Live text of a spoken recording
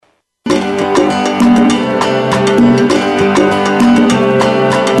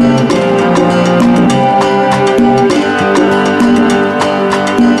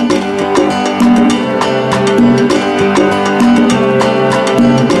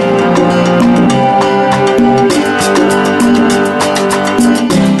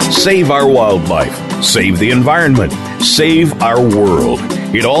save our wildlife, save the environment, save our world.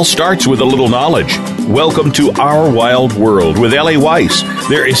 It all starts with a little knowledge. Welcome to Our Wild World with Ellie Weiss.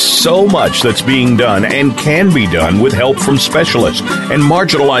 There is so much that's being done and can be done with help from specialists and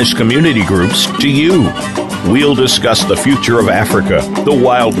marginalized community groups to you. We'll discuss the future of Africa, the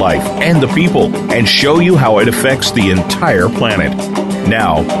wildlife, and the people, and show you how it affects the entire planet.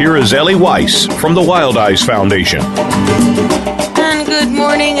 Now, here is Ellie Weiss from the Wild Eyes Foundation. And good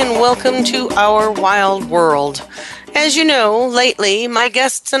morning and welcome to Our Wild World. As you know, lately, my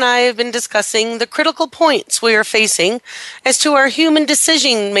guests and I have been discussing the critical points we are facing as to our human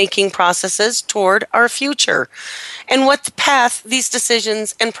decision-making processes toward our future, and what the path these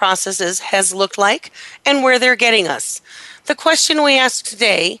decisions and processes has looked like, and where they're getting us. The question we ask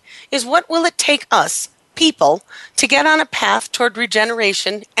today is, what will it take us, people, to get on a path toward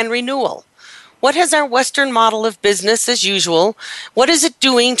regeneration and renewal? What has our Western model of business as usual? What is it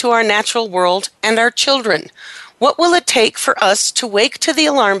doing to our natural world and our children? What will it take for us to wake to the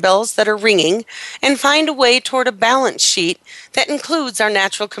alarm bells that are ringing and find a way toward a balance sheet that includes our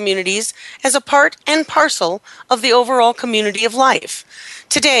natural communities as a part and parcel of the overall community of life?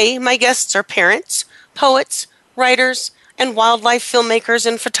 Today, my guests are parents, poets, writers, and wildlife filmmakers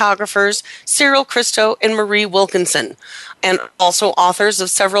and photographers, Cyril, Christo, and Marie Wilkinson, and also authors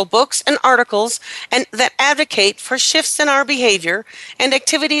of several books and articles and that advocate for shifts in our behavior and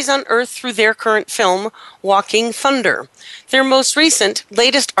activities on Earth through their current film, Walking Thunder. Their most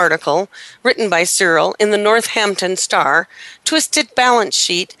latest article, written by Cyril in the Northampton Star, Twisted Balance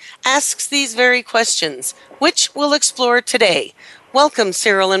Sheet, asks these very questions, which we'll explore today. Welcome,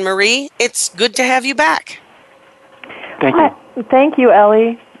 Cyril and Marie. It's good to have you back. Thank you. Hi. Thank you,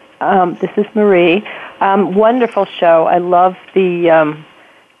 Ellie. This is Marie. Wonderful show. I love the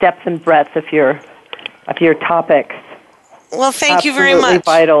depth and breadth of your topics. Well, thank you very much. Absolutely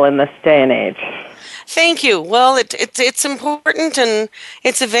vital in this day and age. Thank you. Well, it's important, and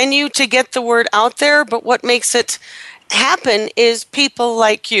it's a venue to get the word out there, but what makes it happen is people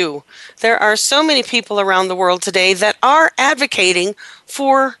like you. There are so many people around the world today that are advocating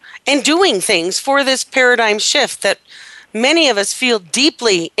for and doing things for this paradigm shift that many of us feel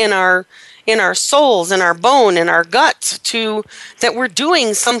deeply in our souls, in our bone, in our gut, that we're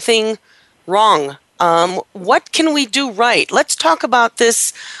doing something wrong. What can we do right? Let's talk about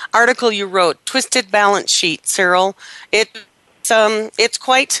this article you wrote, Twisted Balance Sheet, Cyril. It's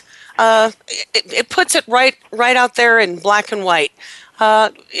quite. It puts it right out there in black and white.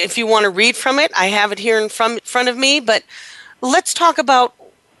 If you want to read from it, I have it here in front of me. But let's talk about.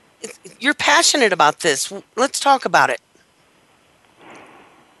 You're passionate about this. Let's talk about it.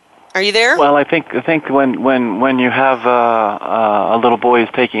 Are you there? Well, I think when you have a little boy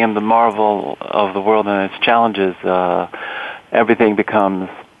who's taking in the marvel of the world and its challenges, everything becomes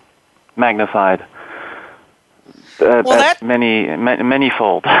magnified at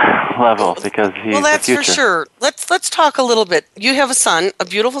many-fold levels because he's well, that's the future. For sure. Let's talk a little bit. You have a son, a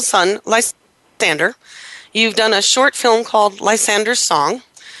beautiful son, Lysander. You've done a short film called Lysander's Song.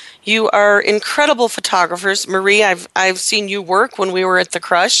 You are incredible photographers. Marie, I've seen you work when we were at the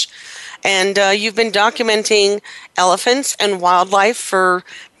Crush, and you've been documenting elephants and wildlife for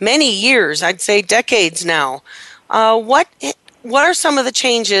many years, I'd say decades now. What are some of the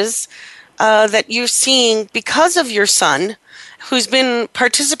changes that you're seeing because of your son, who's been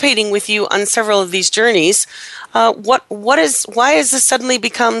participating with you on several of these journeys? Why has this suddenly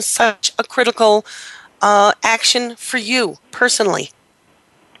become such a critical action for you personally?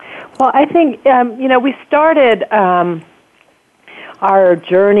 Well, I think, we started our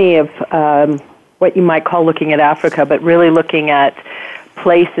journey of what you might call looking at Africa, but really looking at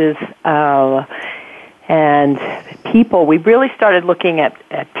places and people. We really started looking at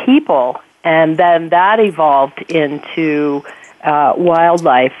people, and then that evolved into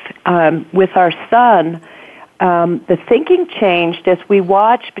wildlife. With our son, the thinking changed as we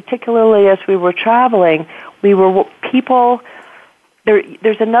watched, particularly as we were traveling.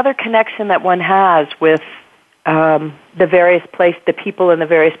 There's another connection that one has with the people in the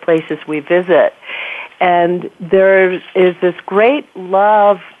various places we visit. And there is this great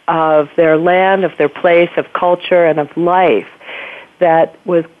love of their land, of their place, of culture, and of life that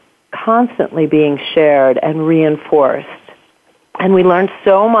was constantly being shared and reinforced. And we learned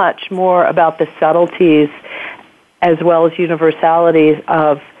so much more about the subtleties as well as universalities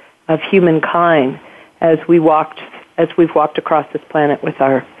of humankind as we've walked across this planet with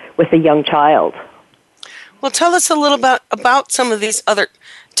a young child. Well, tell us a little about some of these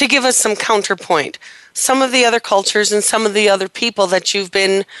to give us some counterpoint, some of the other cultures and some of the other people that you've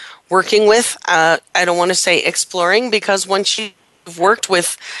been working with. I don't want to say exploring, because once you worked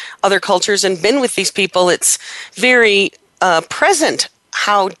with other cultures and been with these people, it's very present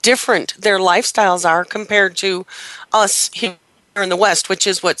how different their lifestyles are compared to us here in the West, which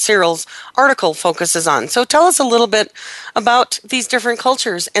is what Cyril's article focuses on. So tell us a little bit about these different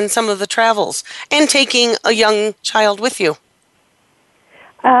cultures and some of the travels and taking a young child with you.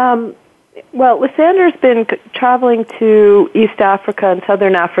 Well, Lysander's been traveling to East Africa and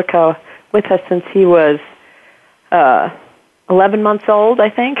Southern Africa with us since he was 11 months old, I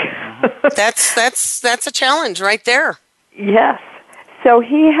think. That's a challenge right there. Yes. So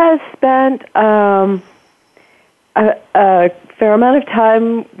he has spent a fair amount of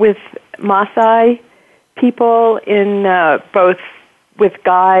time with Maasai people in both with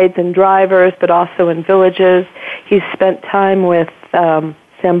guides and drivers, but also in villages. He's spent time with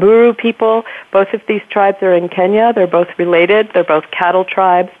Samburu people. Both of these tribes are in Kenya. They're both related. They're both cattle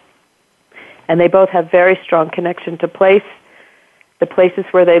tribes. And they both have very strong connection to the places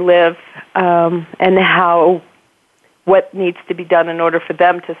where they live, and what needs to be done in order for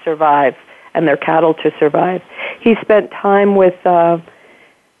them to survive and their cattle to survive. He spent time with a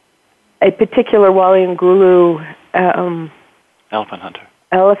particular Waliangulu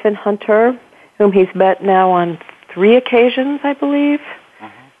elephant hunter, whom he's met now on 3 occasions, I believe,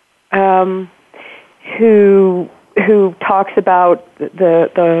 who talks about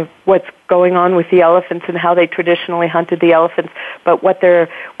the what's going on with the elephants and how they traditionally hunted the elephants, but what the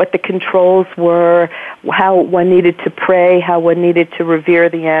controls were, how one needed to pray, how one needed to revere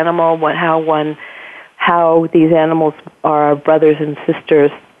the animal, how these animals are our brothers and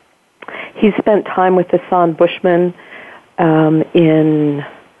sisters. He spent time with the San Bushmen in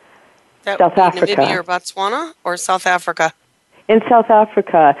South Africa. Namibia or Botswana or South Africa? In South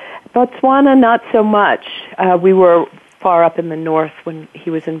Africa. Botswana, not so much. We were far up in the north when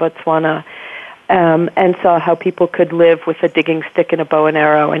he was in Botswana, and saw how people could live with a digging stick and a bow and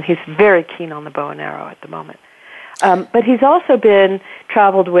arrow, and he's very keen on the bow and arrow at the moment. But he's also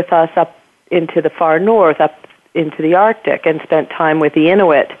traveled with us up into the far north, up into the Arctic, and spent time with the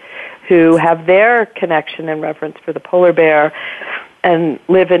Inuit, who have their connection and reverence for the polar bear and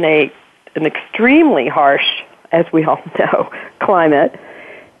live in an extremely harsh, as we all know, climate,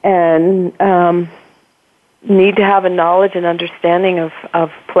 and need to have a knowledge and understanding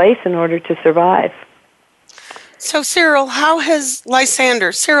of place in order to survive. So, Cyril, how has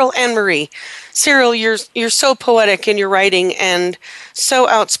Lysander, Cyril and Marie, Cyril, you're so poetic in your writing and so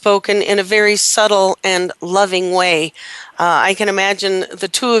outspoken in a very subtle and loving way. I can imagine the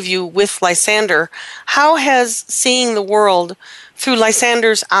two of you with Lysander. How has seeing the world through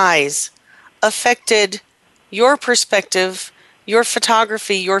Lysander's eyes affected your perspective, your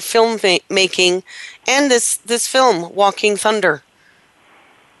photography, your film making, and this film, Walking Thunder?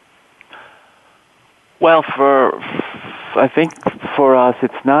 Well, I think for us,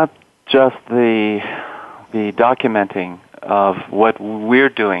 it's not just the documenting of what we're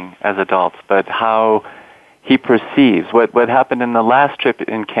doing as adults, but how he perceives what happened in the last trip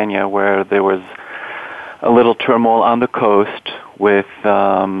in Kenya, where there was a little turmoil on the coast with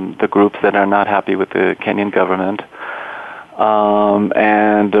the groups that are not happy with the Kenyan government.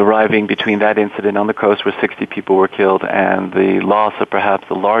 And arriving between that incident on the coast where 60 people were killed and the loss of perhaps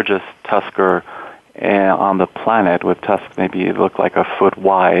the largest tusker on the planet, with tusks maybe looked like a foot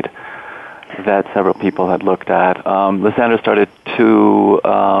wide, that several people had looked at. Lysander started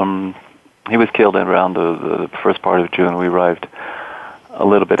he was killed around the first part of June. We arrived a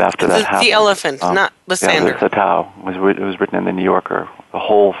little bit after that happened. The elephant, not Lysander. Yeah, the Satao. It was written in the New Yorker, the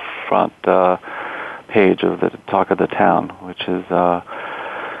whole front page of the talk of the town, which is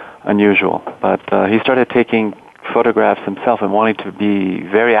unusual. But he started taking photographs himself and wanting to be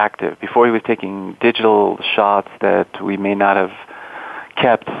very active. Before he was taking digital shots that we may not have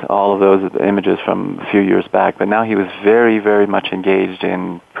kept all of those images from a few years back, but now he was very, very much engaged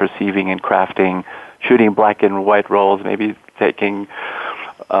in perceiving and crafting, shooting black and white rolls, maybe taking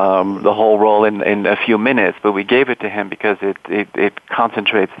the whole roll in a few minutes, but we gave it to him because it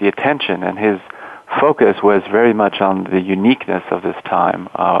concentrates the attention, and his focus was very much on the uniqueness of this time.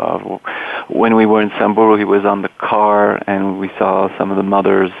 When we were in Samburu, he was on the car, and we saw some of the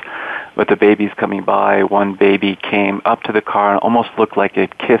mothers with the babies coming by. One baby came up to the car and almost looked like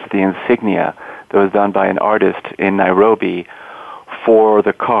it kissed the insignia that was done by an artist in Nairobi for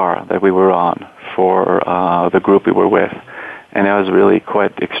the car that we were on, for the group we were with. And it was really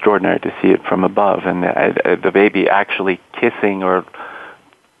quite extraordinary to see it from above, and the baby actually kissing or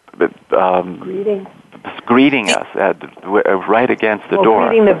greeting us right against the door.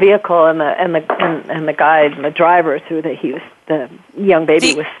 Greeting the vehicle and the guide and the drivers who the young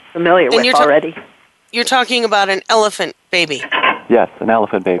baby was familiar with already. You're talking about an elephant baby. Yes, an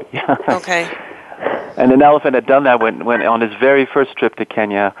elephant baby. Okay. And an elephant had done that when on his very first trip to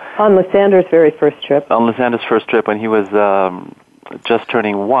Kenya. On Lysander's very first trip. On Lysander's first trip when he was just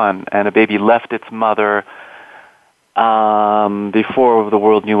turning 1, and a baby left its mother before the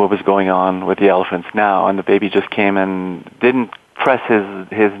world knew what was going on with the elephants now, and the baby just came and didn't press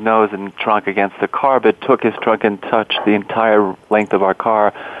his nose and trunk against the car, but took his trunk and touched the entire length of our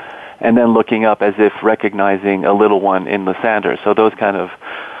car, and then looking up as if recognizing a little one in Lysander. So those kind of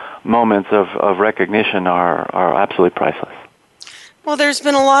moments of recognition are absolutely priceless. Well, there's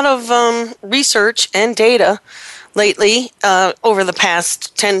been a lot of research and data lately over the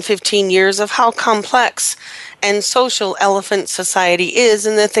past 10, 15 years of how complex and social elephant society is,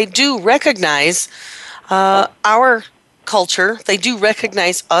 and that they do recognize our culture, they do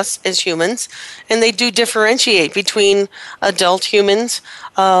recognize us as humans, and they do differentiate between adult humans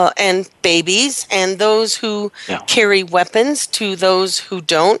and babies, and those who carry weapons to those who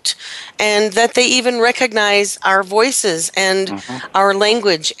don't, and that they even recognize our voices and our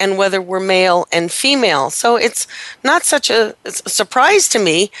language and whether we're male and female. So it's not such a surprise to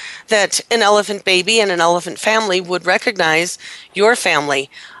me that an elephant baby and an elephant family would recognize your family.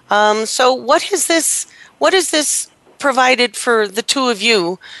 So what is this provided for the two of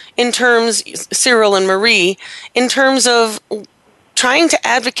you in terms, Cyril and Marie, in terms of trying to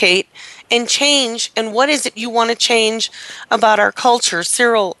advocate and change, and what is it you want to change about our culture?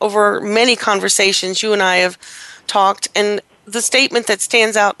 Cyril, over many conversations you and I have talked, and the statement that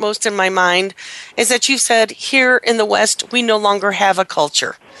stands out most in my mind is that you said, here in the West, we no longer have a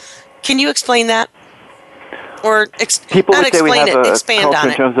culture. Can you explain that? Or people would say we have a expand culture on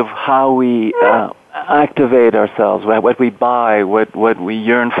in it. terms of how we activate ourselves, what we buy, what we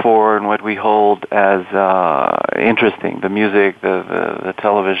yearn for, and what we hold as interesting, the music, the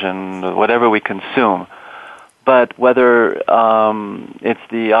television, whatever we consume. But whether it's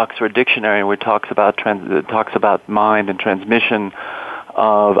the Oxford Dictionary, which talks about mind and transmission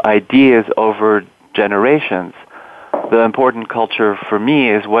of ideas over generations, the important culture for me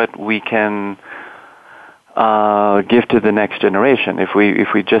is what we can give to the next generation. If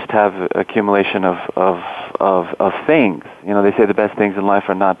we just have accumulation of things, they say the best things in life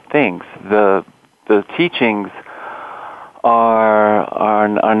are not things. The teachings are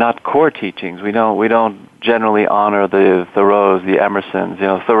not core teachings. We don't generally honor the Thoreaus, the Emersons.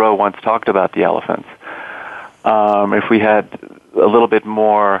 Thoreau once talked about the elephants. If we had a little bit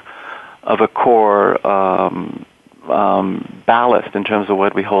more of a core ballast in terms of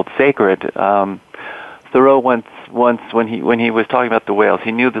what we hold sacred. Thoreau once when he was talking about the whales,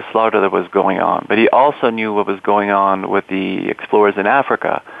 he knew the slaughter that was going on, but he also knew what was going on with the explorers in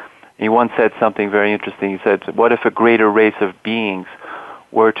Africa. He once said something very interesting. He said, what if a greater race of beings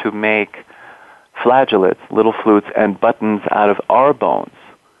were to make flageolets, little flutes, and buttons out of our bones?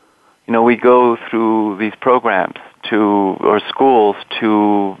 We go through these programs or schools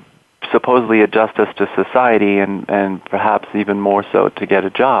to supposedly adjust us to society and perhaps even more so to get a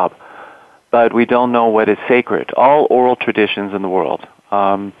job. But we don't know what is sacred. All oral traditions in the world,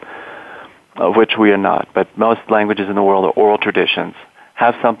 of which we are not, but most languages in the world are oral traditions,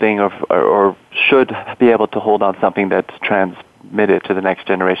 have something or should be able to hold on something that's transmitted to the next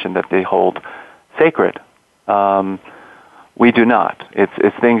generation that they hold sacred. We do not.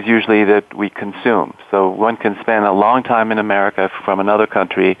 It's things usually that we consume. So one can spend a long time in America from another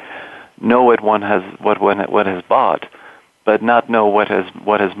country, know what one has bought, but not know what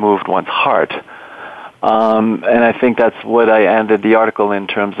has moved one's heart. And I think that's what I ended the article in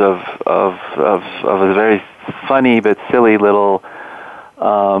terms of a very funny but silly little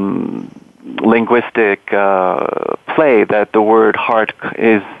linguistic play that the word heart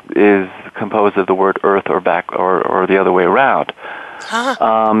is composed of the word earth or back or the other way around.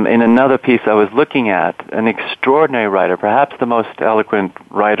 In another piece I was looking at, an extraordinary writer, perhaps the most eloquent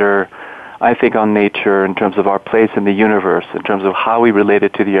writer I think on nature in terms of our place in the universe, in terms of how we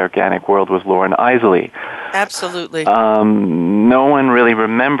related to the organic world, was Lauren Isley. Absolutely. No one really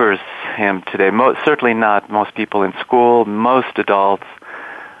remembers him today. Certainly not most people in school. Most adults,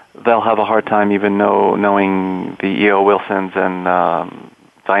 they'll have a hard time even knowing the E.O. Wilsons and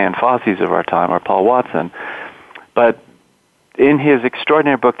Diane Fosse's of our time, or Paul Watson. But in his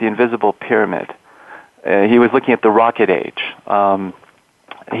extraordinary book, The Invisible Pyramid, he was looking at the rocket age.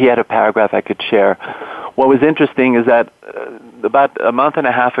 He had a paragraph I could share. What was interesting is that about a month and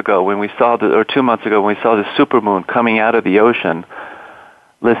a half ago, or 2 months ago, when we saw the supermoon coming out of the ocean,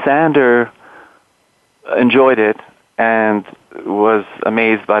 Lysander enjoyed it and was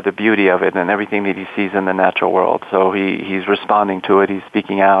amazed by the beauty of it and everything that he sees in the natural world. So he's responding to it. He's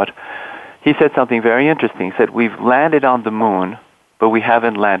speaking out. He said something very interesting. He said, we've landed on the moon but we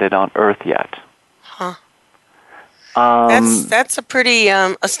haven't landed on Earth yet. Huh. That's a pretty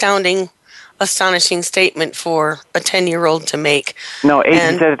astonishing statement for a 10-year-old to make. No, he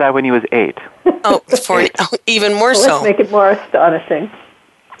said that when he was 8. Oh, even more so. Let's make it more astonishing.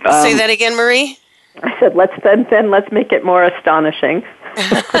 Say that again, Marie? I said, let's make it more astonishing.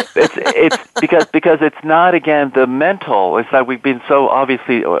 it's because it's not, again, the mental. It's that we've been so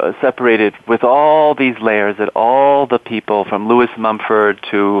obviously separated with all these layers that all the people from Lewis Mumford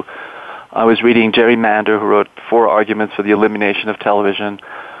to, I was reading Jerry Mander, who wrote 4 Arguments for the Elimination of Television,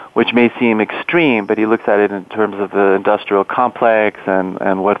 which may seem extreme, but he looks at it in terms of the industrial complex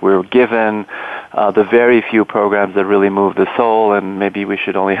and what we're given, the very few programs that really move the soul, and maybe we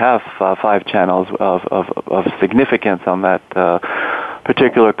should only have 5 channels of significance on that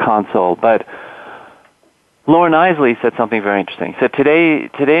particular console. But Lauren Isley said something very interesting. He said,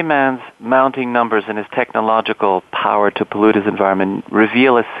 today man's mounting numbers and his technological power to pollute his environment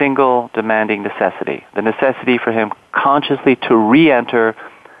reveal a single demanding necessity, the necessity for him consciously to re-enter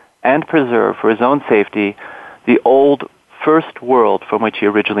and preserve for his own safety the old first world from which he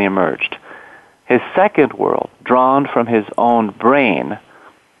originally emerged. His second world, drawn from his own brain,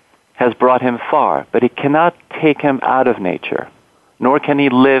 has brought him far, but it cannot take him out of nature, nor can he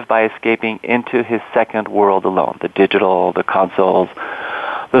live by escaping into his second world alone, the digital, the consoles,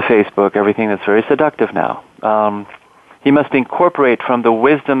 the Facebook, everything that's very seductive now. He must incorporate from the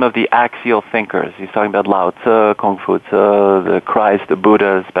wisdom of the axial thinkers. He's talking about Lao Tzu, Confucius, the Christ, the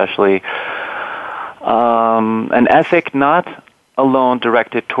Buddha especially. An ethic not alone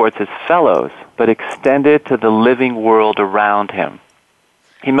directed towards his fellows, but extended to the living world around him.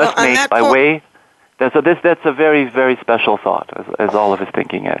 He must make by way... So that's a very, very special thought, as all of his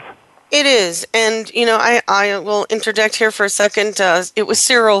thinking is. It is. And, I will interject here for a second. It was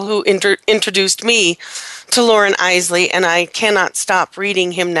Cyril who introduced me to Lauren Isley, and I cannot stop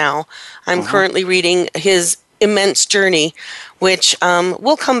reading him now. I'm currently reading his immense journey, which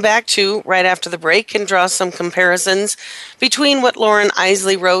we'll come back to right after the break and draw some comparisons between what Lauren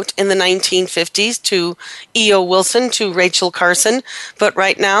Isley wrote in the 1950s to E.O. Wilson, to Rachel Carson. But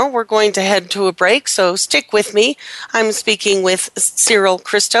right now, we're going to head to a break, so stick with me. I'm speaking with Cyril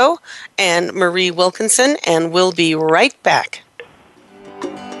Christo and Marie Wilkinson, and we'll be right back.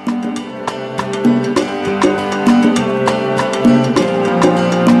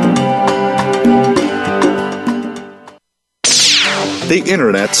 The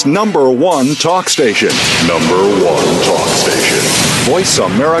Internet's #1 talk station. #1 talk station.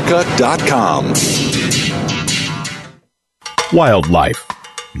 VoiceAmerica.com. Wildlife.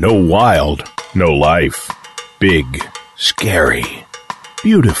 No wild, no life. Big, scary,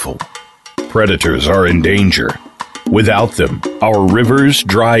 beautiful. Predators are in danger. Without them, our rivers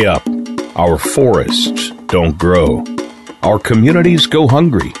dry up. Our forests don't grow. Our communities go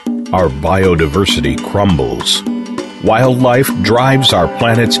hungry. Our biodiversity crumbles. Wildlife drives our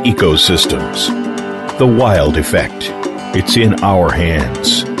planet's ecosystems. The Wild Effect. It's in our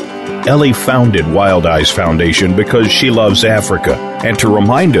hands. Ellie founded Wild Eyes Foundation because she loves Africa and to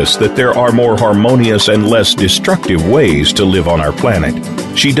remind us that there are more harmonious and less destructive ways to live on our planet.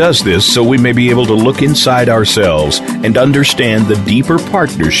 She does this so we may be able to look inside ourselves and understand the deeper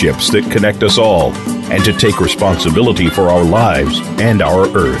partnerships that connect us all, and to take responsibility for our lives and our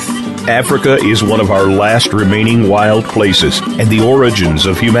Earth. Africa is one of our last remaining wild places and the origins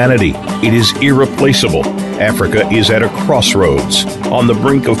of humanity. It is irreplaceable. Africa is at a crossroads, on the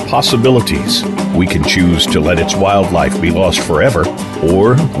brink of possibilities. We can choose to let its wildlife be lost forever,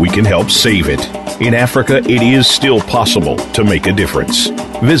 or we can help save it. In Africa, it is still possible to make a difference.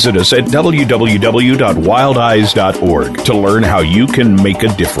 Visit us at www.wildeyes.org to learn how you can make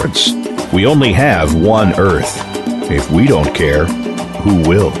a difference. We only have one Earth. If we don't care, who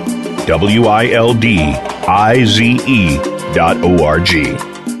will? WILDIZE.org.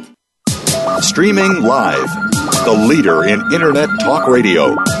 Streaming live. The leader in Internet talk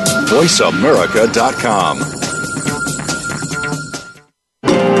radio. VoiceAmerica.com.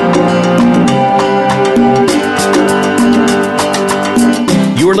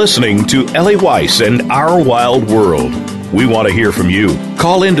 You're listening to Ellie Weiss and Our Wild World. We want to hear from you.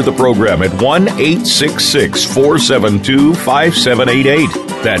 Call into the program at 1-866-472-5788.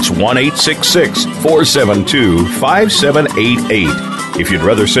 That's 1-866-472-5788. If you'd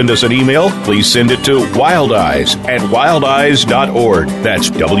rather send us an email, please send it to wildeyes@wildeyes.org.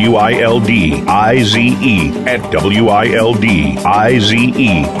 That's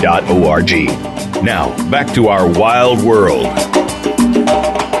WILDIZE@WILDIZE.org. Now, back to our wild world.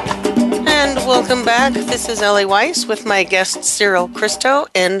 welcome back. This is Ellie Weiss with my guest Cyril Christo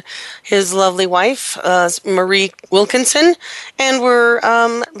and his lovely wife, Marie Wilkinson. And we're,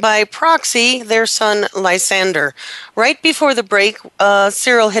 by proxy, their son, Lysander. Right before the break,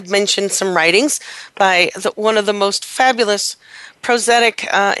 Cyril had mentioned some writings by one of the most fabulous prosaic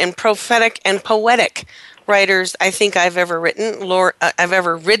and prophetic and poetic writers I think I've ever read.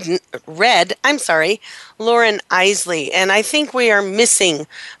 Lauren Isley, and I think we are missing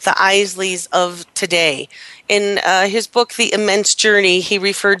the Isleys of today. In his book, The Immense Journey, he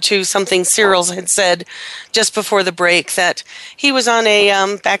referred to something Cyril had said just before the break, that he was on a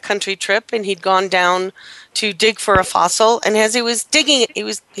backcountry trip and he'd gone down to dig for a fossil, and as he was digging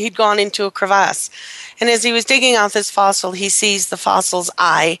he'd gone into a crevasse. And as he was digging out this fossil, he sees the fossil's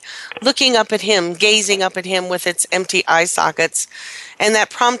eye looking up at him, gazing up at him with its empty eye sockets. And that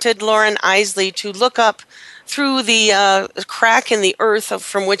prompted Lauren Isley to look up through the crack in the earth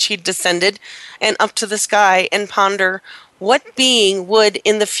from which he'd descended and up to the sky and ponder what being would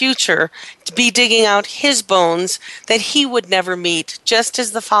in the future be digging out his bones that he would never meet, just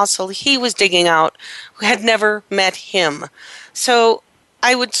as the fossil he was digging out had never met him. So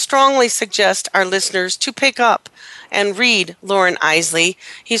I would strongly suggest our listeners to pick up and read Lauren Isley.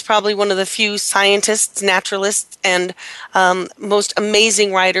 He's probably one of the few scientists, naturalists, and most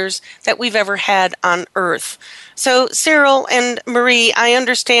amazing writers that we've ever had on Earth. So, Cyril and Marie, I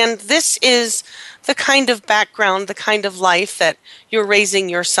understand this is the kind of background, the kind of life that you're raising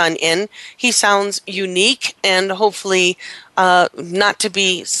your son in. He sounds unique and hopefully not to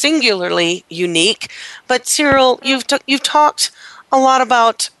be singularly unique. But, Cyril, you've talked a lot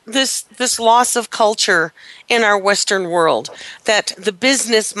about this loss of culture in our Western world, that the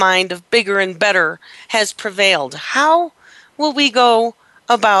business mind of bigger and better has prevailed. How will we go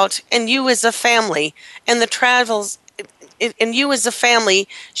about, and you as a family, and the travels, and you as a family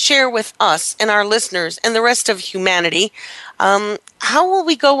share with us and our listeners and the rest of humanity, how will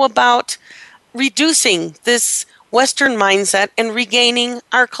we go about reducing this Western mindset and regaining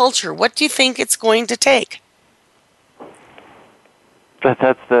our culture? What do you think it's going to take?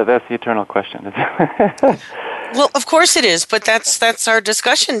 That's the eternal question. Well, of course it is, but that's our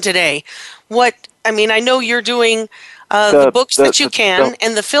discussion today. I know you're doing the books that you can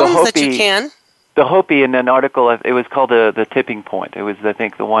and the films that you can. The Hopi, in an article, it was called the Tipping Point. It was, I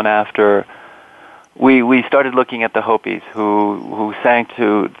think, the one after we started looking at the Hopis who sang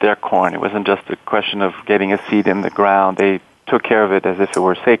to their corn. It wasn't just a question of getting a seed in the ground. They took care of it as if it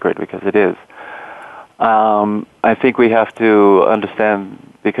were sacred, because it is. I think we have to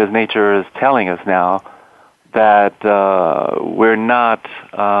understand, because nature is telling us now that we're not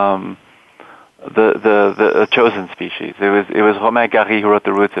the chosen species. It was Romain Gary who wrote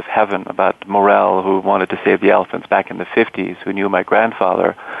The Roots of Heaven about Morel, who wanted to save the elephants back in the 50s, who knew my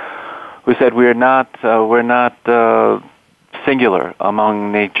grandfather, who said we're not singular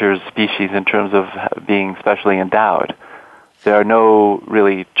among nature's species in terms of being specially endowed. There are no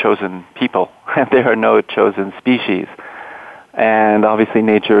really chosen people. There are no chosen species. And obviously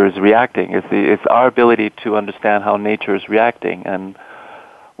nature is reacting. It's our ability to understand how nature is reacting. And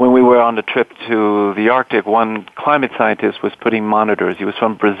when we were on the trip to the Arctic, one climate scientist was putting monitors. He was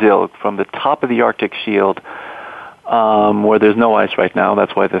from Brazil, from the top of the Arctic shield, where there's no ice right now.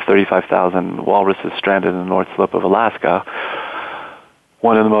 That's why the 35,000 walruses stranded in the North Slope of Alaska.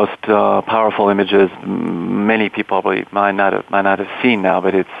 One of the most powerful images many people probably might not have seen now,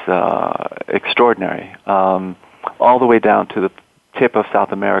 but it's extraordinary. All the way down to the tip of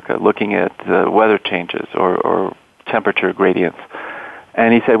South America, looking at weather changes or temperature gradients.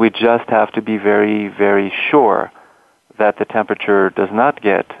 And he said we just have to be very, very sure that the temperature does not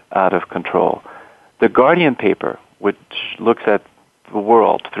get out of control. The Guardian paper, which looks at the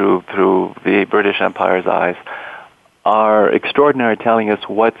world through the British Empire's eyes, are extraordinary, telling us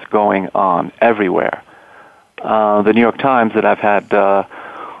what's going on everywhere. The New York Times, that I've had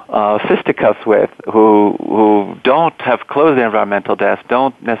fisticuffs with, who don't have closed their environmental desk,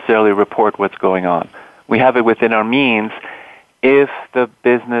 don't necessarily report what's going on. We have it within our means if the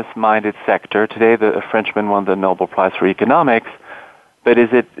business-minded sector, today a Frenchman won the Nobel Prize for Economics, but is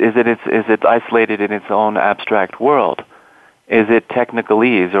it isolated in its own abstract world? Is it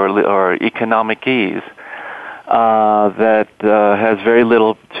technicalese or economicese? That has very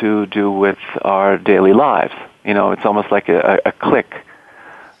little to do with our daily lives. It's almost like a clique,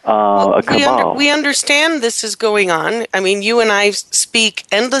 a cabal. We understand this is going on. I mean, you and I speak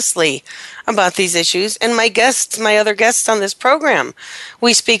endlessly about these issues, and my other guests on this program,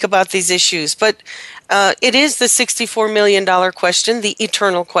 we speak about these issues. But it is the $64 million question, the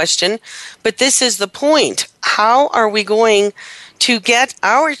eternal question. But this is the point. How are we going to get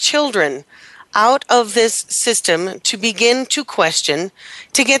our children out of this system to begin to question,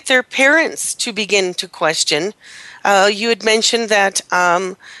 to get their parents to begin to question. You had mentioned that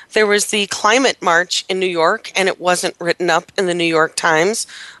there was the climate march in New York, and it wasn't written up in the New York Times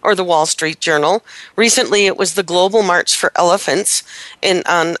or the Wall Street Journal. Recently, it was the Global March for Elephants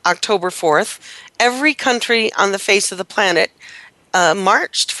on October 4th. Every country on the face of the planet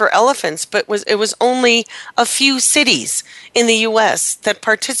marched for elephants, but it was only a few cities in the U.S. that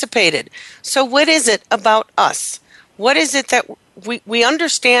participated. So what is it about us? What is it that we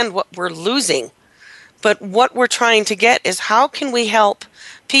understand what we're losing, but what we're trying to get is how can we help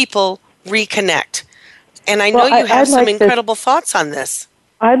people reconnect? And I know you have some incredible thoughts on this.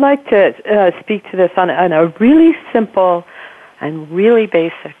 I'd like to speak to this on a really simple and really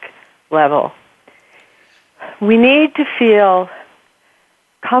basic level. We need to feel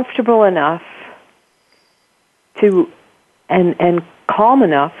comfortable enough to and calm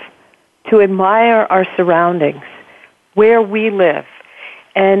enough to admire our surroundings, where we live.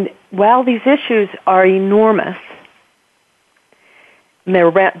 And while these issues are enormous,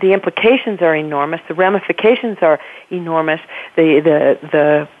 the implications are enormous, the ramifications are enormous,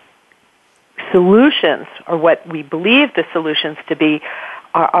 the solutions, or what we believe the solutions to be,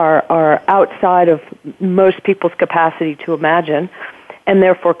 are outside of most people's capacity to imagine, and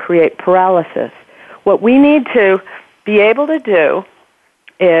therefore create paralysis. What we need to be able to do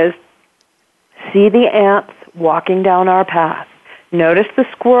is see the ants walking down our path, notice the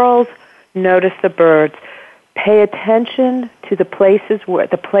squirrels, notice the birds, pay attention to the place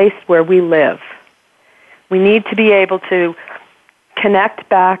where we live. We need to be able to connect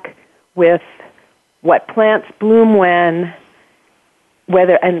back with what plants bloom when,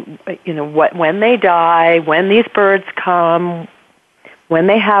 when they die, when these birds come, when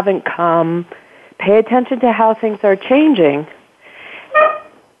they haven't come. Pay attention to how things are changing,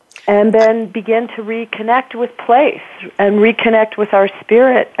 and then begin to reconnect with place, and reconnect with our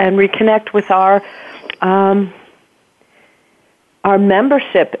spirit, and reconnect with our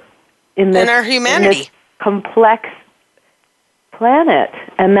membership in our humanity, in this complex planet,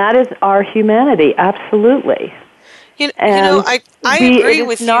 and that is our humanity, absolutely. I agree with you.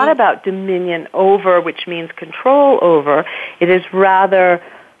 It's not about dominion over, which means control over. It is rather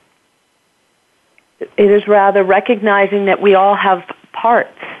recognizing that we all have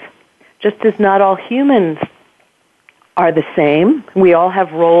parts. Just as not all humans are the same, we all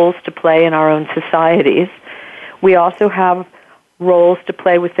have roles to play in our own societies. We also have roles to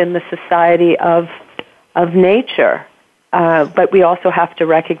play within the society of nature. But we also have to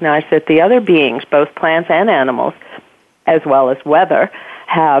recognize that the other beings, both plants and animals, as well as weather,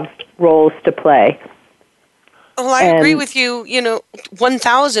 have roles to play. Well, I agree with you,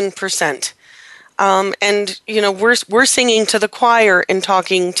 1,000%. And we're singing to the choir and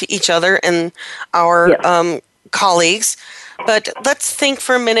talking to each other and our colleagues. But let's think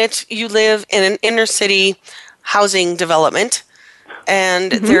for a minute. You live in an inner city housing development,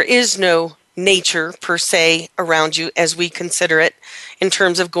 and there is no nature per se around you as we consider it in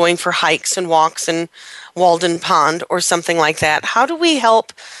terms of going for hikes and walks in Walden Pond or something like that. How do we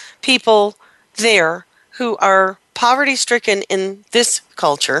help people there who are poverty-stricken in this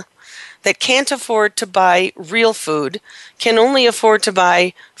culture, that can't afford to buy real food, can only afford to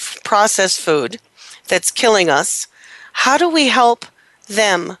buy processed food that's killing us? How do we help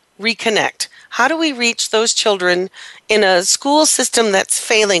them reconnect? How do we reach those children in a school system that's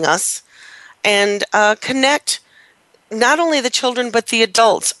failing us and connect not only the children but the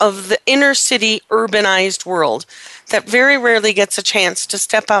adults of the inner city urbanized world that very rarely gets a chance to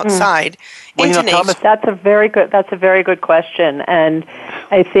step outside into nature? That's a very good question, and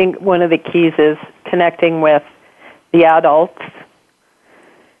I think one of the keys is connecting with the adults,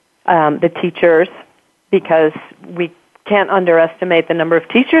 the teachers, because we can't underestimate the number of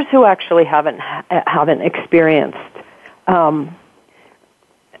teachers who actually haven't experienced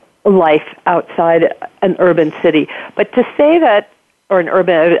life outside an urban city. But to say that, or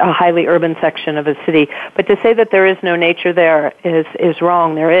a highly urban section of a city, but to say that there is no nature there is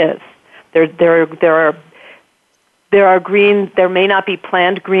wrong. There is. There are green. There may not be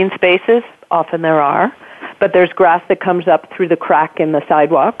planned green spaces. Often there are, but there's grass that comes up through the crack in the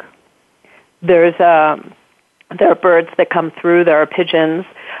sidewalk. There are birds that come through. There are pigeons.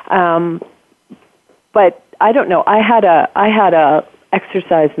 But I don't know. I had a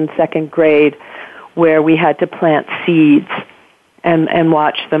exercise in second grade where we had to plant seeds and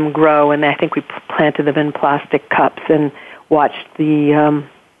watch them grow, and I think we planted them in plastic cups and watched them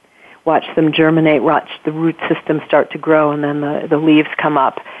germinate, watched the root system start to grow, and then the leaves come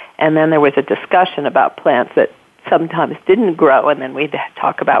up. And then there was a discussion about plants that sometimes didn't grow, and then we'd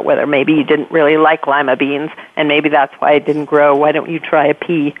talk about whether maybe you didn't really like lima beans, and maybe that's why it didn't grow. Why don't you try a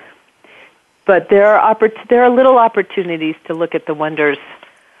pea? But there are little opportunities to look at the wonders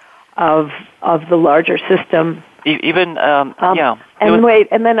of the larger system. Even and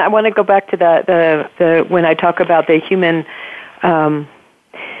then I want to go back to the when I talk about the human,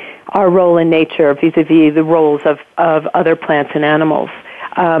 our role in nature vis-a-vis the roles of other plants and animals.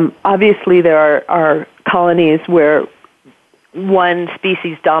 Obviously, there are colonies where one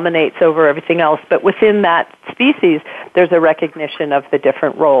species dominates over everything else, but within that species, there's a recognition of the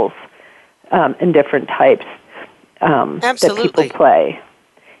different roles and different types that people play.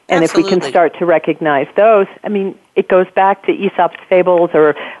 And if we can start to recognize those, I mean, it goes back to Aesop's fables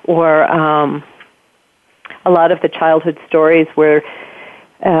or a lot of the childhood stories where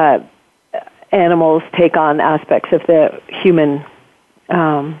animals take on aspects of the human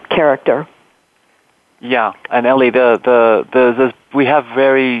character. Yeah, and Ellie, we have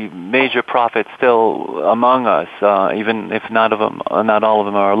very major prophets still among us, even if not all of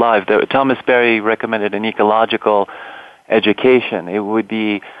them are alive. Thomas Berry recommended an ecological education. It would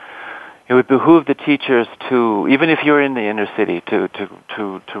behoove the teachers to, even if you're in the inner city,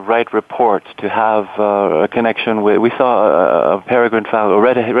 to write reports, to have a connection with. We saw a peregrine falcon,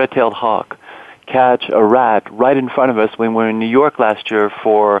 a red-tailed hawk, catch a rat right in front of us when we were in New York last year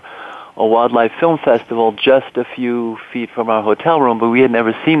for a wildlife film festival just a few feet from our hotel room, but we had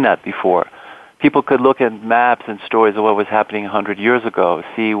never seen that before. People could look at maps and stories of what was happening 100 years ago,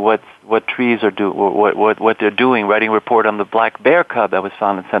 see what trees are what they're doing, writing a report on the black bear cub that was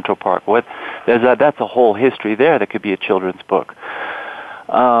found in Central Park. That's a whole history there that could be a children's book.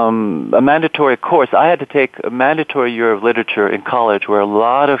 A mandatory course. I had to take a mandatory year of literature in college where a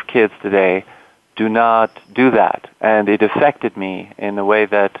lot of kids today do not do that, and it affected me in a way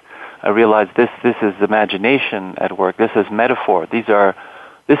that I realized this is imagination at work. This is metaphor. This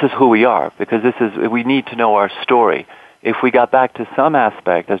is who we are, because we need to know our story. If we got back to some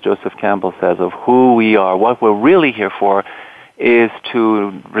aspect, as Joseph Campbell says, of who we are, what we're really here for is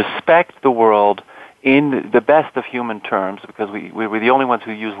to respect the world in the best of human terms, because we're the only ones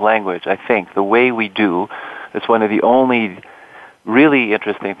who use language, I think, the way we do. It's one of the only really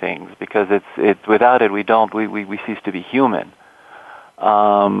interesting things, because it's without it we cease to be human.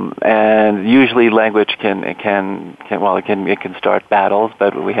 And usually language can start battles,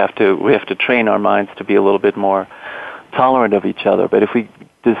 but we have to train our minds to be a little bit more tolerant of each other. But if we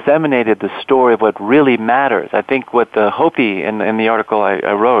disseminated the story of what really matters, I think what the Hopi in the article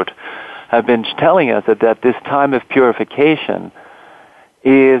I wrote have been telling us that this time of purification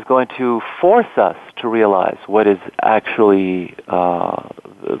is going to force us to realize what is actually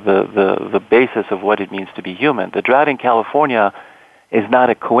the basis of what it means to be human. The drought in California is not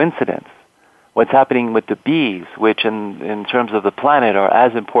a coincidence. What's happening with the bees, which in terms of the planet are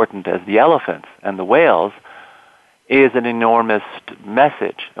as important as the elephants and the whales, is an enormous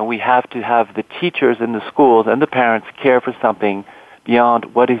message. And we have to have the teachers in the schools and the parents care for something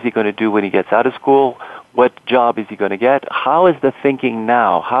beyond what is he going to do when he gets out of school, what job is he going to get, how is the thinking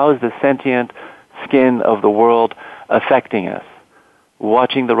now, how is the sentient skin of the world affecting us.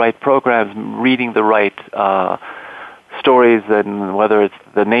 Watching the right programs, reading the right stories, and whether it's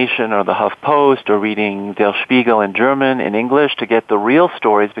The Nation or the HuffPost, or reading Der Spiegel in German, in English, to get the real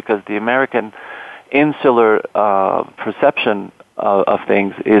stories, because the American insular perception of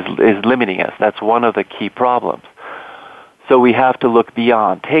things is limiting us. That's one of the key problems. So we have to look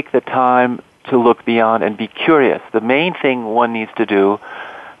beyond. Take the time to look beyond and be curious. The main thing one needs to do,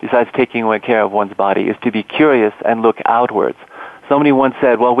 besides taking care of one's body, is to be curious and look outwards. Somebody once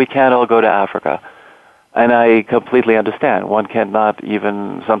said, well, we can't all go to Africa. And I completely understand. One cannot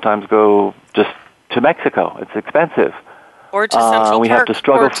even sometimes go just to Mexico. It's expensive. Or to Central Park. We have to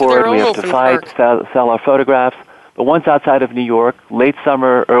struggle for it. We have to fight, sell our photographs. But once outside of New York, late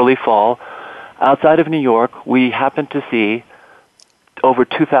summer, early fall, outside of New York, we happened to see over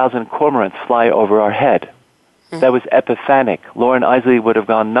 2,000 cormorants fly over our head. That was epiphanic. Lauren Isley would have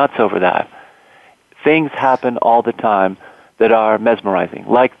gone nuts over that. Things happen all the time that are mesmerizing,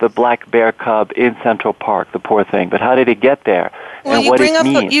 like the black bear cub in Central Park, the poor thing. But how did it get there? Well, and what it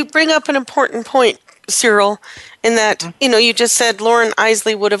means? You bring up an important point, Cyril, in that, you just said Lauren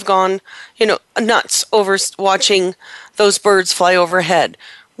Isley would have gone, nuts over watching those birds fly overhead.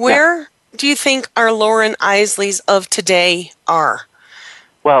 Where do you think our Lauren Isleys of today are?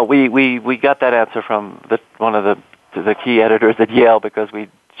 Well, we got that answer from one of the key editors at Yale, because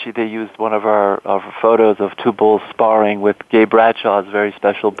they used one of our photos of two bulls sparring with Gay Bradshaw's very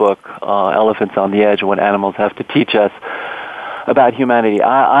special book, Elephants on the Edge, What Animals Have to Teach Us About Humanity.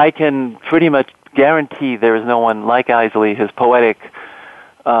 I can pretty much guarantee there is no one like Isley. His poetic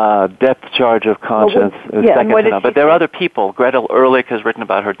depth charge of conscience is second to none. But there are other people. Gretel Ehrlich has written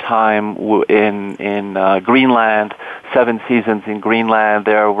about her time in Greenland, 7 seasons in Greenland.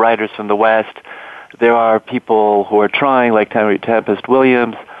 There are writers from the West. There are people who are trying, like Tempest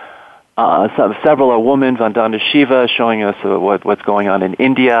Williams. Several are women, Vandana Shiva, showing us what's going on in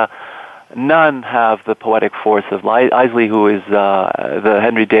India. None have the poetic force of Isley, who is the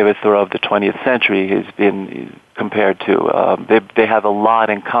Henry David Thoreau of the 20th century. He's been compared to. They have a lot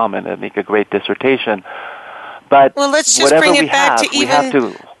in common and make a great dissertation. But let's just bring it back to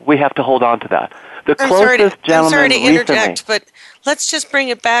even. We have to hold on to that. I'm sorry to interject, but let's just bring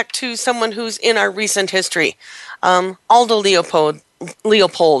it back to someone who's in our recent history. Aldo Leopold,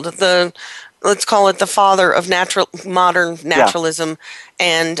 let's call it the father of modern naturalism,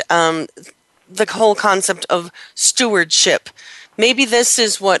 and the whole concept of stewardship. Maybe this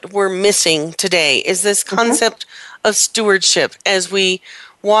is what we're missing today, is this concept of stewardship as we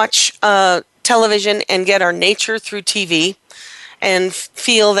watch television and get our nature through TV and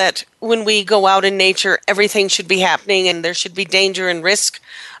feel that when we go out in nature, everything should be happening and there should be danger and risk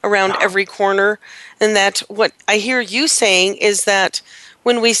around every corner. And that what I hear you saying is that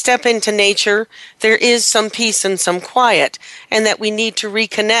when we step into nature, there is some peace and some quiet, and that we need to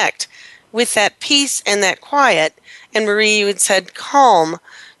reconnect with that peace and that quiet. And Marie, you had said calm,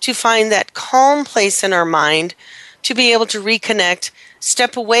 to find that calm place in our mind, to be able to reconnect,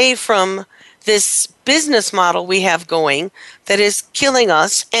 step away from this business model we have going that is killing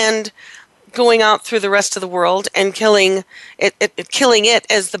us and going out through the rest of the world and killing it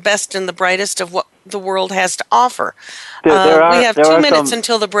as the best and the brightest of what the world has to offer. We have 2 minutes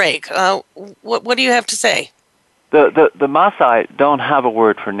until the break. What do you have to say? The Maasai don't have a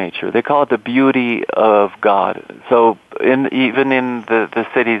word for nature. They call it the beauty of God. So even in the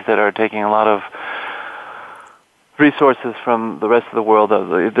cities that are taking a lot of resources from the rest of the world,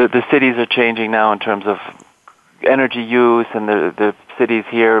 the cities are changing now in terms of energy use, and the cities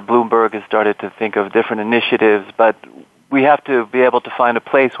here, Bloomberg has started to think of different initiatives, but we have to be able to find a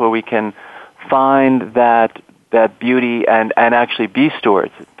place where we can find that beauty and actually be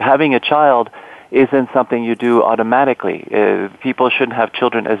stewards. Having a child isn't something you do automatically. People shouldn't have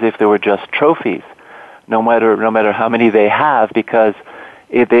children as if they were just trophies, no matter how many they have, because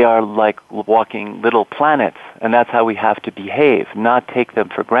they are like walking little planets, and that's how we have to behave, not take them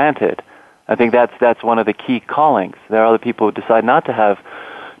for granted. I think that's one of the key callings. There are other people who decide not to have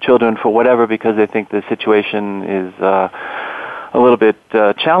children for whatever because they think the situation is a little bit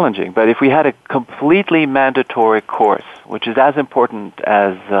challenging. But if we had a completely mandatory course, which is as important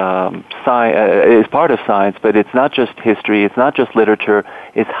as is part of science, but it's not just history, it's not just literature,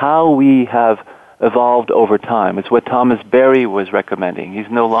 it's how we have evolved over time. It's what Thomas Berry was recommending. He's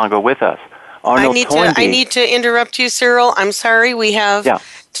no longer with us. I need to interrupt you, Cyril. I'm sorry. We have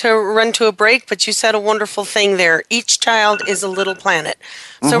to run to a break, but you said a wonderful thing there. Each child is a little planet.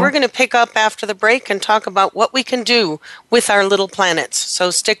 So we're going to pick up after the break and talk about what we can do with our little planets. So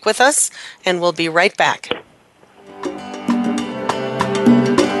stick with us, and we'll be right back.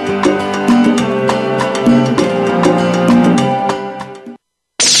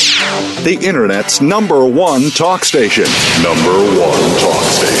 The Internet's #1 talk station. #1 talk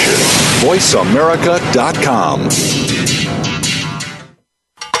station. VoiceAmerica.com.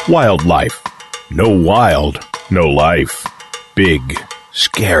 Wildlife. No wild, no life. Big,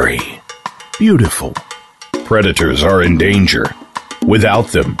 scary, beautiful. Predators are in danger. Without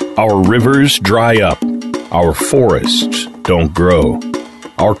them, our rivers dry up. Our forests don't grow.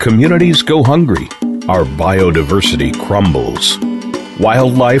 Our communities go hungry. Our biodiversity crumbles.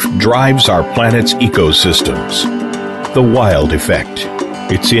 Wildlife drives our planet's ecosystems. The Wild Effect.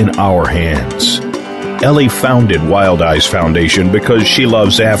 It's in our hands. Ellie founded Wild Eyes Foundation because she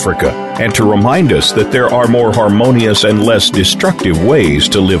loves Africa and to remind us that there are more harmonious and less destructive ways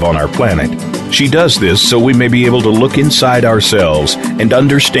to live on our planet. She does this so we may be able to look inside ourselves and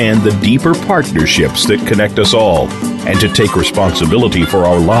understand the deeper partnerships that connect us all, and to take responsibility for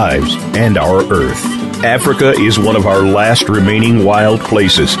our lives and our Earth. Africa is one of our last remaining wild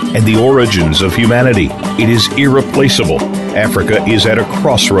places and the origins of humanity. It is irreplaceable. Africa is at a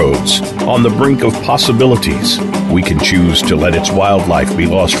crossroads, on the brink of possibilities. We can choose to let its wildlife be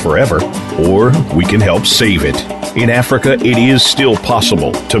lost forever, or we can help save it. In Africa, it is still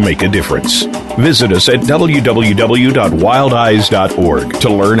possible to make a difference. Visit us at www.wildeyes.org to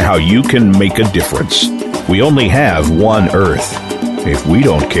learn how you can make a difference. We only have one Earth. If we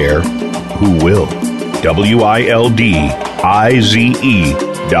don't care, who will? WILDIZE.org.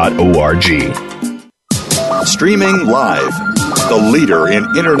 Streaming live. The leader in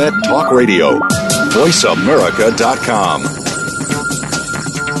Internet talk radio. VoiceAmerica.com.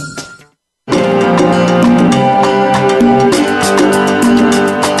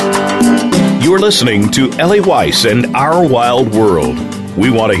 You're listening to Ellie Weiss and Our Wild World. We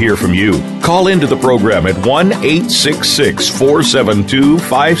want to hear from you. Call into the program at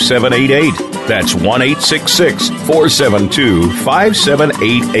 1-866-472-5788. That's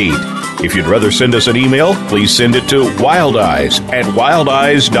 1-866-472-5788. If you'd rather send us an email, please send it to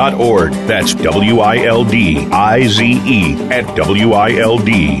wildeyes@wildeyes.org. That's WILDIZE at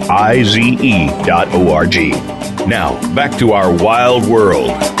WILDIZE.org. Now, back to our wild world.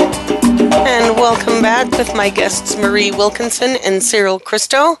 And welcome back with my guests Marie Wilkinson and Cyril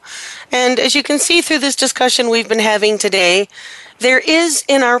Christo. And as you can see through this discussion we've been having today, there is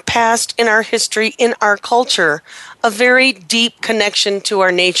in our past, in our history, in our culture, a very deep connection to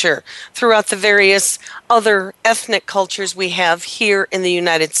our nature throughout the various other ethnic cultures we have here in the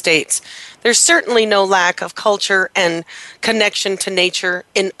United States. There's certainly no lack of culture and connection to nature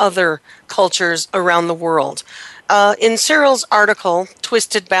in other cultures around the world. In Cyril's article,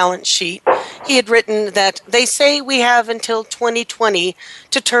 Twisted Balance Sheet, he had written that they say we have until 2020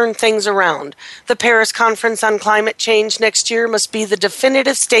 to turn things around. The Paris Conference on Climate Change next year must be the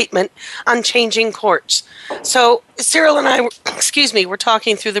definitive statement on changing course. So Cyril and I, were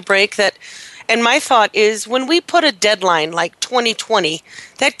talking through the break that, and my thought is when we put a deadline like 2020,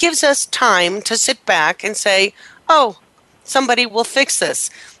 that gives us time to sit back and say, oh, somebody will fix this.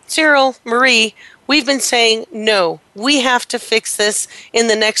 Cyril, Marie, we've been saying, no, we have to fix this in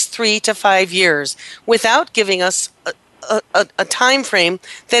the next 3 to 5 years without giving us a time frame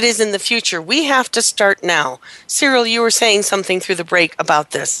that is in the future. We have to start now. Cyril, you were saying something through the break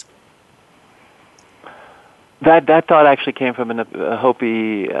about this. That thought actually came from a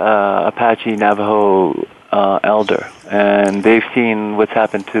Hopi, Apache, Navajo elder, and they've seen what's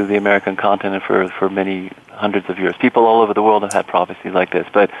happened to the American continent for many hundreds of years. People all over the world have had prophecies like this,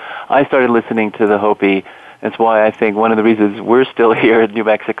 but I started listening to the Hopi. That's why I think one of the reasons we're still here in New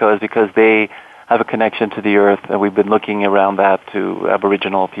Mexico is because they have a connection to the earth, and we've been looking around that to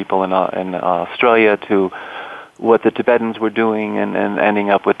Aboriginal people in Australia, to what the Tibetans were doing, and ending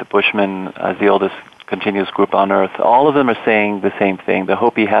up with the Bushmen as the oldest continuous group on earth. All of them are saying the same thing. The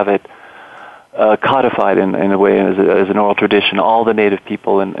Hopi have it codified in a way as an oral tradition. All the native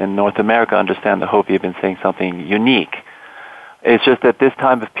people in North America understand the Hopi have been saying something unique. It's just that this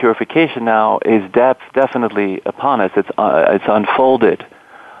time of purification now is definitely upon us. It's unfolded.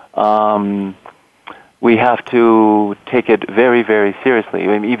 We have to take it very, very seriously. I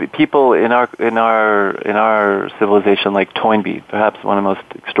mean, even people in our civilization, like Toynbee, perhaps one of the most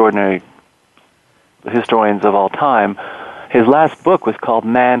extraordinary historians of all time, his last book was called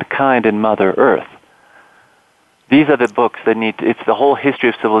Mankind and Mother Earth. These are the books that it's the whole history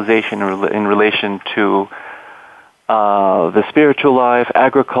of civilization in relation to the spiritual life,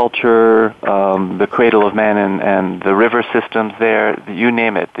 agriculture, the cradle of man and the river systems there, you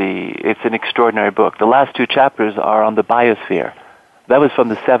name it. It's an extraordinary book. The last 2 chapters are on the biosphere. That was from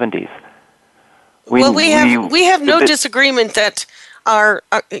the 70s. We have no disagreement that our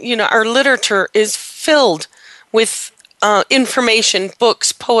literature is filled with information,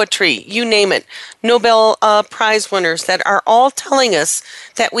 books, poetry, you name it, Nobel Prize winners that are all telling us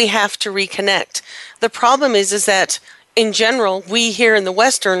that we have to reconnect. The problem is that in general, we here in the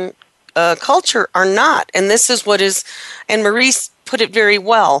Western culture are not. And this is what is, and Maurice put it very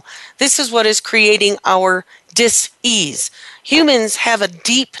well, this is what is creating our dis-ease. Humans have a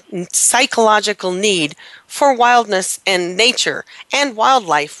deep psychological need for wildness and nature and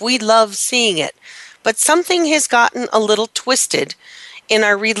wildlife. We love seeing it. But something has gotten a little twisted in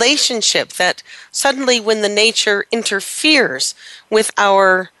our relationship that suddenly when the nature interferes with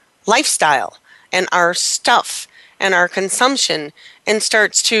our lifestyle and our stuff and our consumption and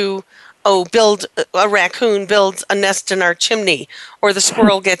starts to, build a raccoon builds a nest in our chimney, or the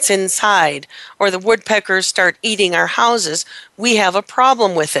squirrel gets inside, or the woodpeckers start eating our houses, we have a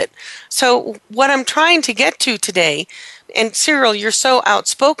problem with it. So what I'm trying to get to today, and Cyril, you're so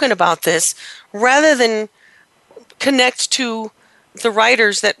outspoken about this, rather than connect to the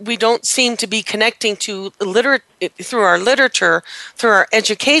writers that we don't seem to be connecting to through our literature, through our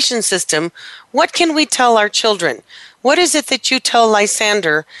education system, what can we tell our children? What is it that you tell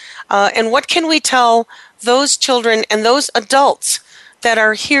Lysander? And what can we tell those children and those adults that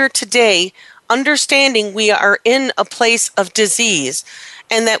are here today, understanding we are in a place of disease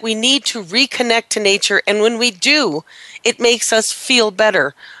and that we need to reconnect to nature, and when we do, it makes us feel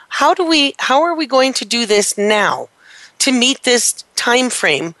better? How are we going to do this now to meet this time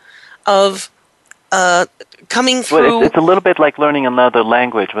frame of coming through. Well, it's a little bit like learning another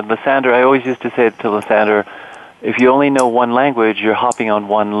language. When Lysander, I always used to say to Lysander, if you only know one language, you're hopping on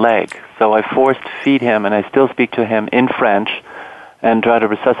one leg. So I forced feed him, and I still speak to him in French and try to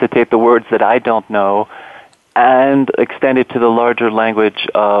resuscitate the words that I don't know and extend it to the larger language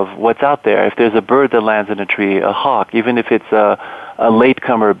of what's out there. If there's a bird that lands in a tree, a hawk, even if it's a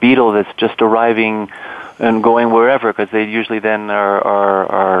latecomer, a beetle that's just arriving and going wherever, because they usually then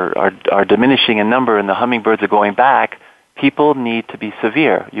are diminishing in number and the hummingbirds are going back, people need to be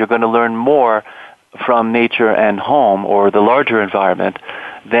severe. You're going to learn more from nature and home or the larger environment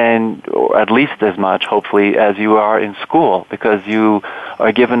than, or at least as much, hopefully, as you are in school, because you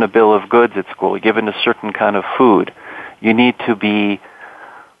are given a bill of goods at school, you're given a certain kind of food. You need to be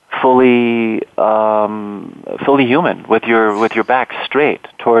fully human, with your back straight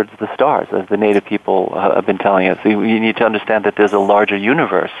towards the stars, as the native people have been telling us. You need to understand that there's a larger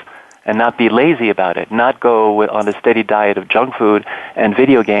universe and not be lazy about it, not go on a steady diet of junk food and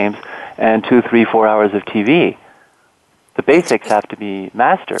video games and 2, 3, 4 hours of TV. The basics have to be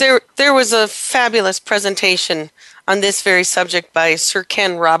mastered. There was a fabulous presentation on this very subject by Sir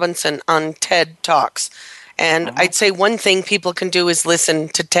Ken Robinson on TED Talks. And I'd say one thing people can do is listen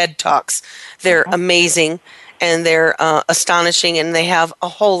to TED Talks. They're amazing and they're astonishing, and they have a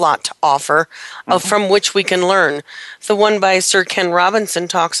whole lot to offer from which we can learn. The one by Sir Ken Robinson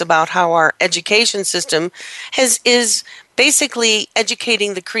talks about how our education system is basically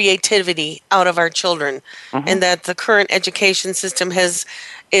educating the creativity out of our children, and that the current education system is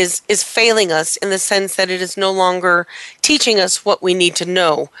failing us in the sense that it is no longer teaching us what we need to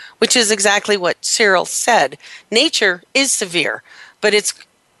know, which is exactly what Cyril said. Nature is severe,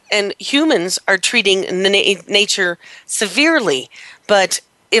 and humans are treating nature severely. But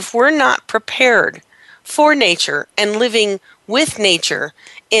if we're not prepared for nature and living with nature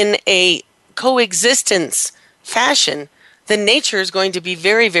in a coexistence fashion, then nature is going to be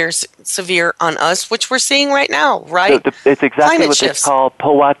very, very severe on us, which we're seeing right now, right? So it's exactly Climate what shifts. It's called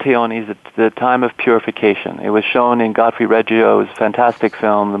Powatteon, is the time of purification. It was shown in Godfrey Reggio's fantastic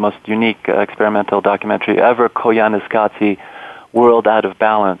film, the most unique experimental documentary ever, Koyaanisqatsi, World Out of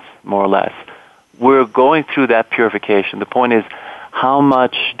Balance, more or less. We're going through that purification. The point is, how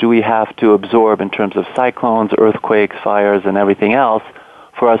much do we have to absorb in terms of cyclones, earthquakes, fires, and everything else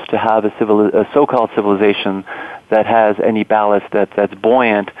for us to have a so-called civilization that has any ballast that's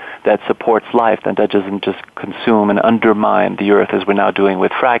buoyant, that supports life, that doesn't just consume and undermine the earth as we're now doing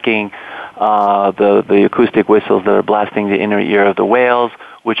with fracking, the acoustic whistles that are blasting the inner ear of the whales,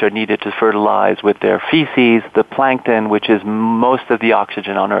 which are needed to fertilize with their feces, the plankton, which is most of the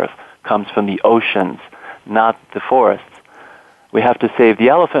oxygen on earth, comes from the oceans, not the forests. We have to save the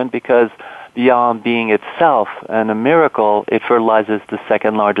elephant because beyond being itself and a miracle, it fertilizes the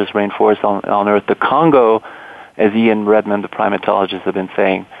second largest rainforest on earth, the Congo, as Ian Redmond, the primatologist, have been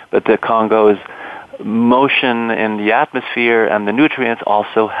saying. But the Congo's motion in the atmosphere and the nutrients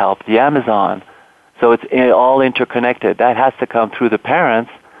also help the Amazon. So it's all interconnected. That has to come through the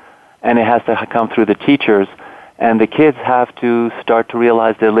parents, and it has to come through the teachers. And the kids have to start to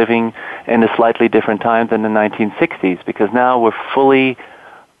realize they're living in a slightly different time than the 1960s, because now we're fully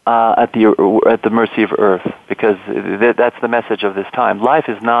at the mercy of Earth, because that's the message of this time. Life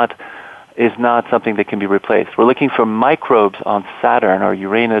is not something that can be replaced. We're looking for microbes on Saturn or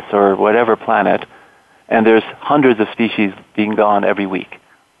Uranus or whatever planet, and there's hundreds of species being gone every week.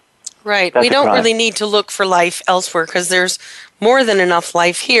 Right. That's we don't crime. really need to look for life elsewhere because there's more than enough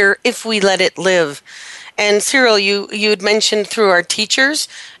life here if we let it live. And Cyril, you had mentioned through our teachers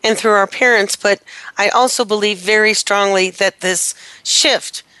and through our parents, but I also believe very strongly that this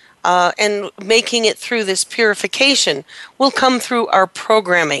shift and making it through this purification will come through our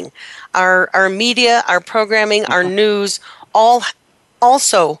programming. Our media, our programming, our news, all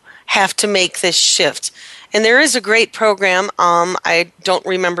also have to make this shift. And there is a great program, I don't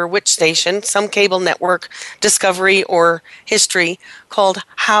remember which station, some cable network, Discovery or History, called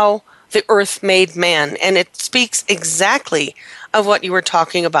How the Earth Made Man. And it speaks exactly of what you were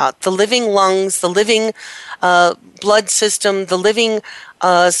talking about. The living lungs, the living blood system, the living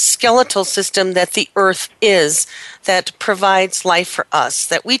skeletal system that the Earth is, that provides life for us,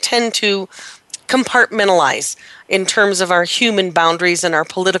 that we tend to compartmentalize in terms of our human boundaries and our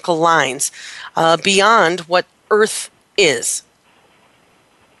political lines beyond what Earth is.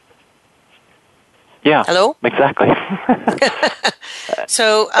 Yeah. Hello? Exactly.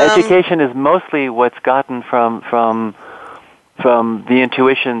 So education is mostly what's gotten from the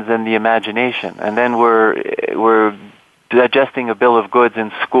intuitions and the imagination, and then we're digesting a bill of goods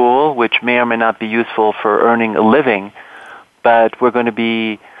in school, which may or may not be useful for earning a living, but we're going to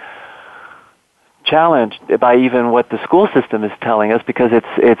be challenged by even what the school system is telling us because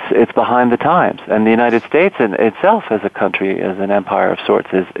it's behind the times. And the United States in itself as a country, as an empire of sorts,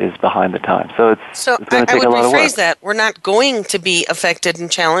 is behind the times. So it's going to take a lot of work. I would rephrase that. We're not going to be affected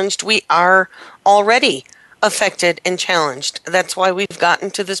and challenged. We are already affected and challenged. That's why we've gotten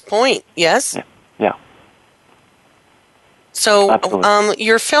to this point. Yes? Yeah. So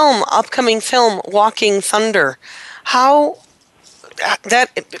your upcoming film, Walking Thunder, tell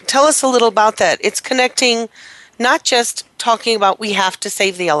us a little about that. It's connecting, not just talking about we have to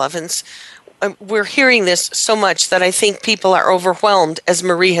save the elephants. We're hearing this so much that I think people are overwhelmed, as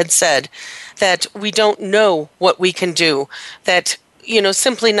Marie had said, that we don't know what we can do, that,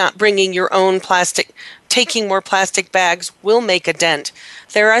 simply not bringing your own plastic, taking more plastic bags will make a dent.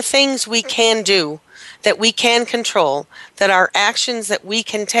 There are things we can do, that we can control, that are actions that we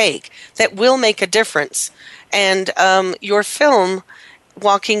can take that will make a difference. And your film,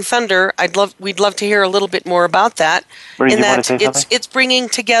 Walking Thunder, we'd love to hear a little bit more about that. Marie, in you that want to say something? It's bringing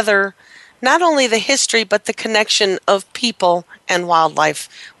together not only the history but the connection of people and wildlife.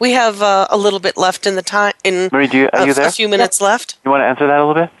 We have a little bit left in the time. Marie, are you there? A few minutes left. You want to answer that a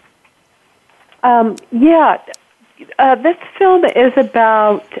little bit? This film is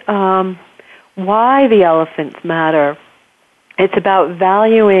about why the elephants matter. It's about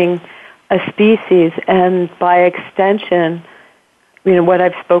valuing a species and, by extension, what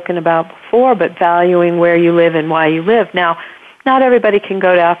I've spoken about before, but valuing where you live and why you live. Now, not everybody can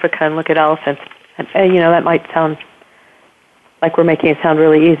go to Africa and look at elephants. And, that might sound like we're making it sound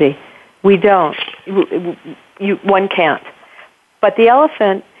really easy. We don't. One can't. But the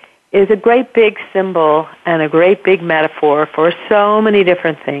elephant is a great big symbol and a great big metaphor for so many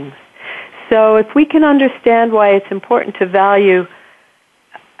different things. So if we can understand why it's important to value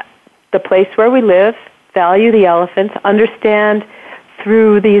the place where we live, value the elephants, understand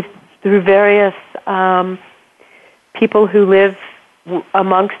through various people who live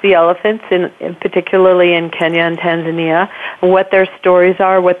amongst the elephants, particularly in Kenya and Tanzania, what their stories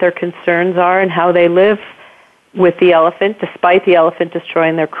are, what their concerns are, and how they live with the elephant, despite the elephant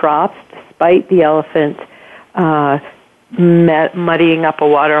destroying their crops, despite the elephant muddying up a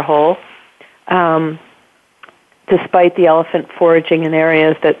water hole, despite the elephant foraging in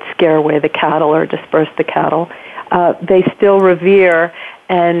areas that scare away the cattle or disperse the cattle. They still revere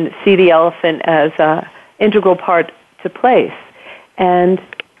and see the elephant as an integral part to place, and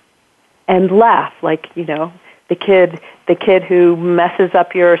laugh, like, the kid who messes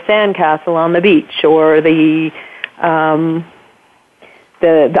up your sandcastle on the beach, or the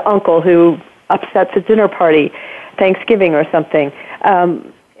uncle who upsets a dinner party, Thanksgiving or something.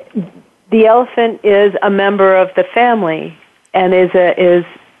 The elephant is a member of the family and is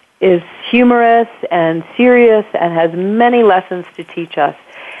humorous and serious and has many lessons to teach us.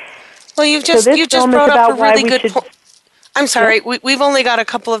 Well, you just brought up a really good point. I'm sorry, we've only got a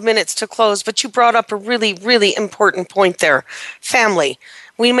couple of minutes to close, but you brought up a really, really important point there. Family.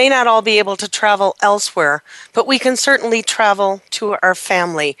 We may not all be able to travel elsewhere, but we can certainly travel to our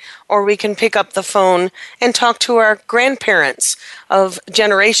family, or we can pick up the phone and talk to our grandparents of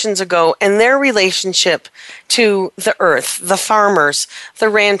generations ago and their relationship to the earth, the farmers, the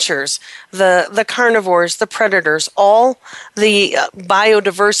ranchers, the carnivores, the predators, all the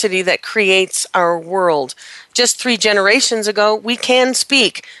biodiversity that creates our world. Just 3 generations ago, we can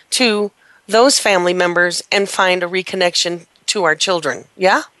speak to those family members and find a reconnection to our children.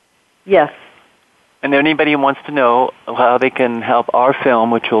 Yeah? Yes. And anybody who wants to know how they can help our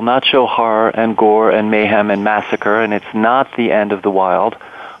film, which will not show horror and gore and mayhem and massacre, and it's not the end of the wild,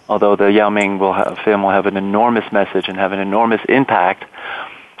 although the Yao Ming film will have an enormous message and have an enormous impact,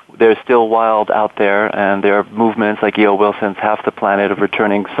 there's still wild out there, and there are movements like E.O. Wilson's Half the Planet of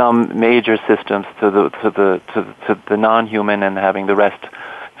returning some major systems to the non-human and having the rest.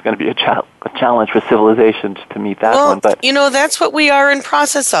 It's going to be a challenge for civilizations to meet that one. But that's what we are in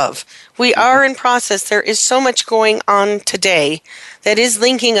process of. We are in process. There is so much going on today that is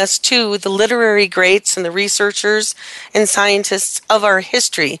linking us to the literary greats and the researchers and scientists of our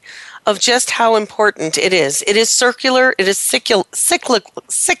history, of just how important it is. It is circular. It is cyclical.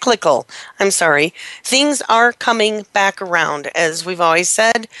 I'm sorry. Things are coming back around. As we've always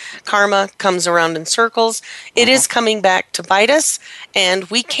said, karma comes around in circles. It is coming back to bite us, and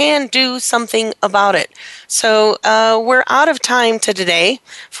we can do something about it. So we're out of time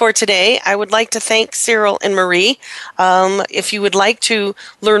for today. I would like to thank Cyril and Marie. If you would like to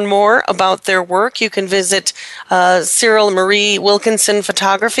learn more about their work, you can visit Cyril and Marie Wilkinson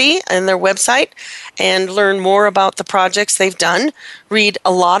Photography, and on their website and learn more about the projects they've done. Read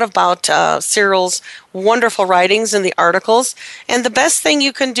a lot about Cyril's wonderful writings in the articles. And the best thing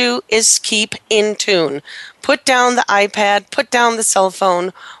you can do is keep in tune. Put down the iPad, put down the cell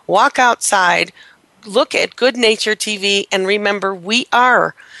phone, walk outside, look at Good Nature TV, and remember, we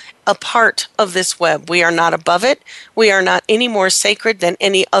are a part of this web. We are not above it. We are not any more sacred than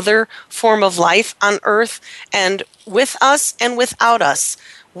any other form of life on Earth. And with us and without us,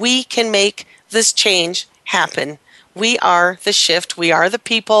 we can make this change happen. We are the shift. We are the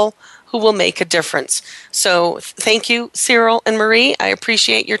people who will make a difference. So thank you, Cyril and Marie. I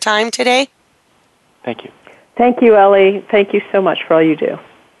appreciate your time today. Thank you. Thank you, Ellie. Thank you so much for all you do.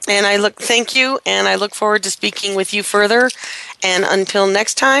 And thank you, and I look forward to speaking with you further. And until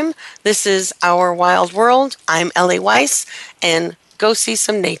next time, this is Our Wild World. I'm Ellie Weiss, and go see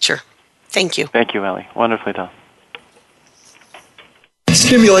some nature. Thank you. Thank you, Ellie. Wonderfully done.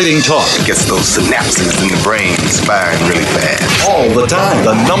 Stimulating talk. It gets those synapses in the brain firing really fast. All the time.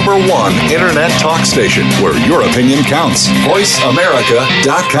 The number one Internet talk station where your opinion counts.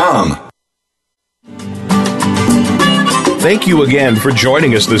 VoiceAmerica.com. Thank you again for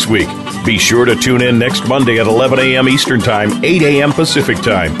joining us this week. Be sure to tune in next Monday at 11 a.m. Eastern Time, 8 a.m. Pacific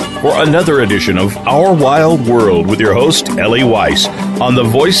Time for another edition of Our Wild World with your host, Ellie Weiss, on the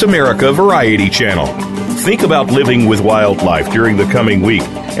Voice America Variety Channel. Think about living with wildlife during the coming week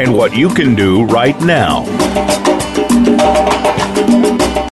and what you can do right now.